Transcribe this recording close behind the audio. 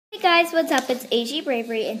guys, what's up? It's AG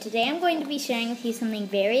Bravery, and today I'm going to be sharing with you something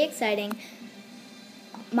very exciting.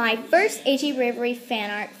 My first AG Bravery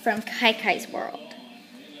fan art from Kyan's World.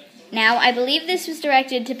 Now, I believe this was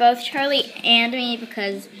directed to both Charlie and me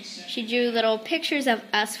because she drew little pictures of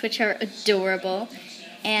us, which are adorable.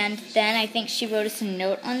 And then I think she wrote us a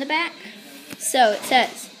note on the back. So it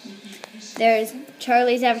says, there's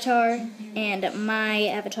Charlie's avatar and my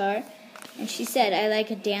avatar. And she said, I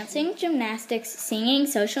like dancing, gymnastics, singing,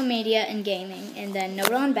 social media, and gaming. And then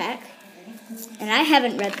note on back. And I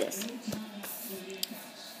haven't read this.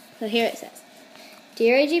 So here it says,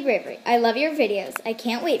 Dear AG Bravery, I love your videos. I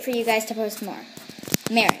can't wait for you guys to post more.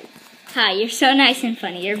 Mary, hi, you're so nice and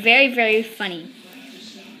funny. You're very, very funny.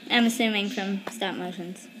 I'm assuming from stop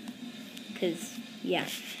motions. Because, yeah.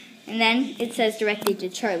 And then it says directly to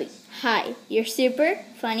Charlie, hi, you're super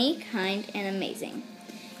funny, kind, and amazing.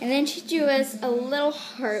 And then she drew us a little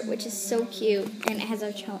heart, which is so cute, and it has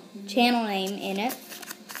our channel name in it.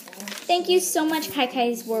 Thank you so much,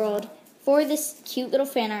 Kyan's World, for this cute little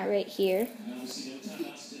fan art right here.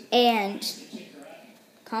 And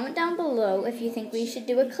comment down below if you think we should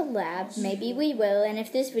do a collab. Maybe we will, and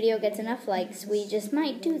if this video gets enough likes, we just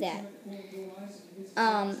might do that.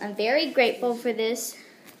 I'm very grateful for this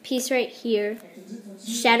piece right here.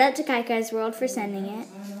 Shout out to Kyan's World for sending it.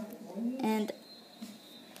 And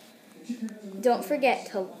don't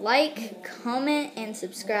forget to like, comment, and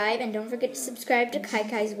subscribe. And don't forget to subscribe to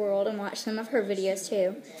Kyan's World and watch some of her videos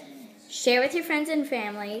too. Share with your friends and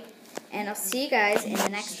family. And I'll see you guys in the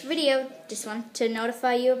next video. Just want to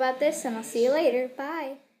notify you about this, and I'll see you later.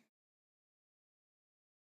 Bye.